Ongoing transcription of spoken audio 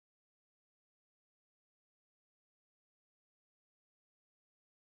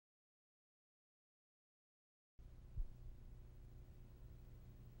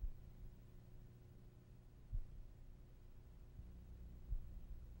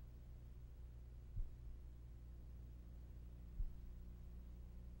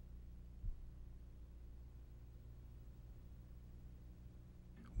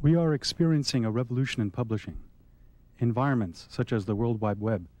We are experiencing a revolution in publishing. Environments, such as the World Wide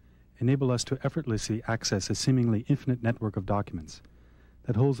Web, enable us to effortlessly access a seemingly infinite network of documents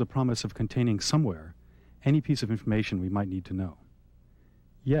that holds the promise of containing somewhere any piece of information we might need to know.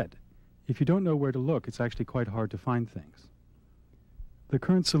 Yet, if you don't know where to look, it's actually quite hard to find things. The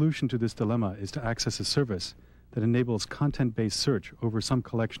current solution to this dilemma is to access a service that enables content-based search over some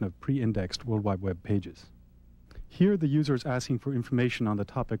collection of pre-indexed World Wide Web pages. Here, the user is asking for information on the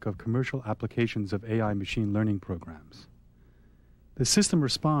topic of commercial applications of AI machine learning programs. The system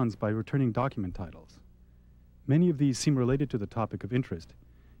responds by returning document titles. Many of these seem related to the topic of interest,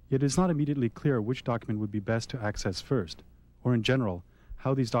 yet it is not immediately clear which document would be best to access first, or in general,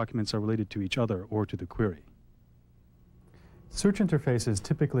 how these documents are related to each other or to the query. Search interfaces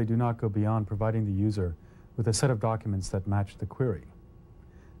typically do not go beyond providing the user with a set of documents that match the query.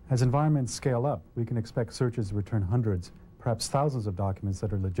 As environments scale up, we can expect searches to return hundreds, perhaps thousands of documents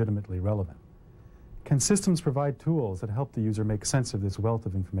that are legitimately relevant. Can systems provide tools that help the user make sense of this wealth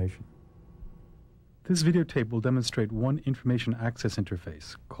of information? This videotape will demonstrate one information access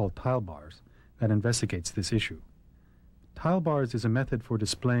interface, called TileBars, that investigates this issue. TileBars is a method for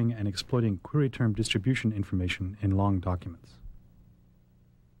displaying and exploiting query term distribution information in long documents.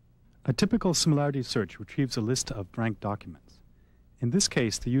 A typical similarity search retrieves a list of ranked documents. In this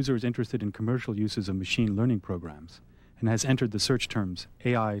case, the user is interested in commercial uses of machine learning programs and has entered the search terms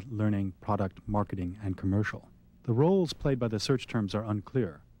AI, learning, product, marketing, and commercial. The roles played by the search terms are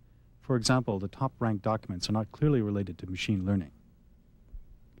unclear. For example, the top-ranked documents are not clearly related to machine learning.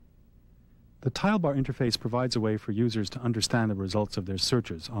 The TileBar interface provides a way for users to understand the results of their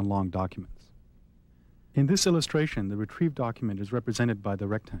searches on long documents. In this illustration, the retrieved document is represented by the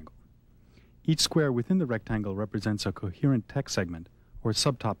rectangle. Each square within the rectangle represents a coherent text segment or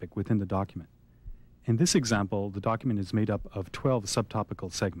subtopic within the document. In this example, the document is made up of 12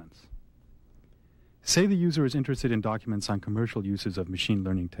 subtopical segments. Say the user is interested in documents on commercial uses of machine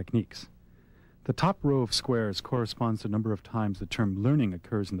learning techniques. The top row of squares corresponds to the number of times the term learning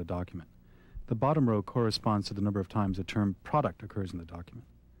occurs in the document. The bottom row corresponds to the number of times the term product occurs in the document.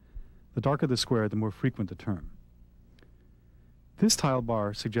 The darker the square, the more frequent the term. This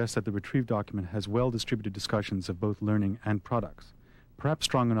TileBar suggests that the retrieved document has well-distributed discussions of both learning and products, perhaps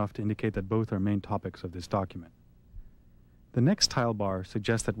strong enough to indicate that both are main topics of this document. The next TileBar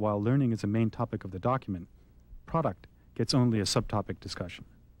suggests that while learning is a main topic of the document, product gets only a subtopic discussion.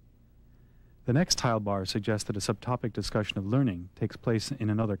 The next TileBar suggests that a subtopic discussion of learning takes place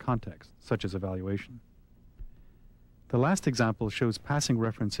in another context, such as evaluation. The last example shows passing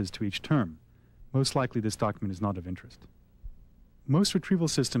references to each term. Most likely this document is not of interest. Most retrieval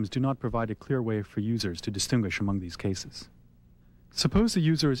systems do not provide a clear way for users to distinguish among these cases. Suppose the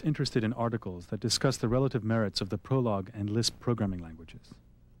user is interested in articles that discuss the relative merits of the Prolog and Lisp programming languages.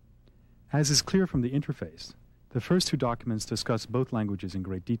 As is clear from the interface, the first two documents discuss both languages in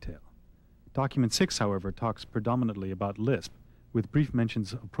great detail. Document 6, however, talks predominantly about Lisp, with brief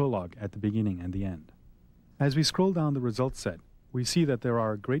mentions of Prolog at the beginning and the end. As we scroll down the results set, we see that there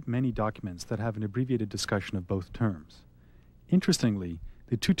are a great many documents that have an abbreviated discussion of both terms. Interestingly,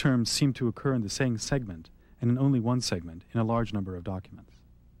 the two terms seem to occur in the same segment and in only one segment in a large number of documents.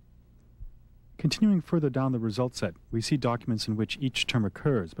 Continuing further down the result set, we see documents in which each term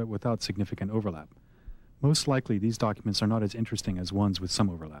occurs but without significant overlap. Most likely, these documents are not as interesting as ones with some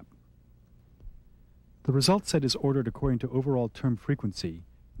overlap. The result set is ordered according to overall term frequency,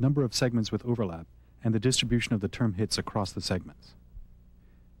 number of segments with overlap, and the distribution of the term hits across the segments.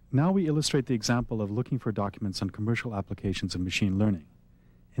 Now we illustrate the example of looking for documents on commercial applications of machine learning.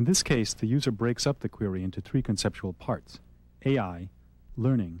 In this case, the user breaks up the query into three conceptual parts: AI,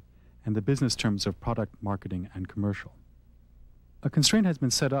 learning, and the business terms of product, marketing, and commercial. A constraint has been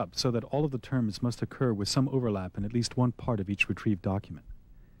set up so that all of the terms must occur with some overlap in at least one part of each retrieved document.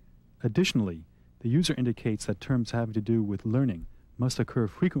 Additionally, the user indicates that terms having to do with learning must occur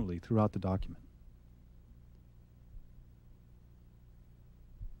frequently throughout the document.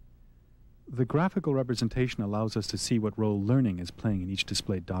 The graphical representation allows us to see what role learning is playing in each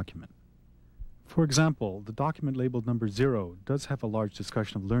displayed document. For example, the document labeled number 0 does have a large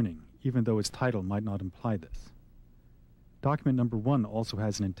discussion of learning, even though its title might not imply this. Document number 1 also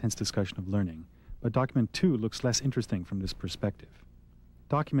has an intense discussion of learning, but document 2 looks less interesting from this perspective.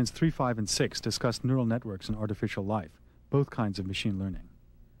 Documents 3, 5, and 6 discuss neural networks and artificial life, both kinds of machine learning.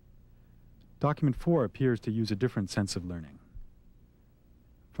 Document 4 appears to use a different sense of learning.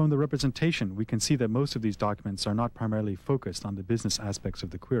 From the representation, we can see that most of these documents are not primarily focused on the business aspects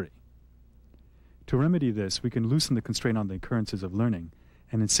of the query. To remedy this, we can loosen the constraint on the occurrences of learning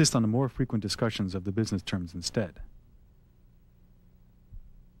and insist on the more frequent discussions of the business terms instead.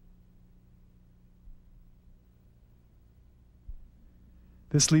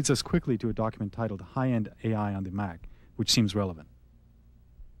 This leads us quickly to a document titled High-End AI on the Mac, which seems relevant.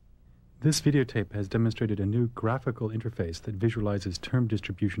 This videotape has demonstrated a new graphical interface that visualizes term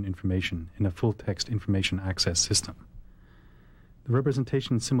distribution information in a full-text information access system. The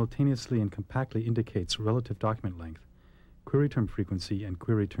representation simultaneously and compactly indicates relative document length, query term frequency, and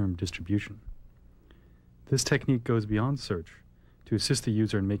query term distribution. This technique goes beyond search to assist the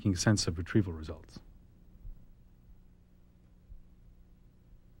user in making sense of retrieval results.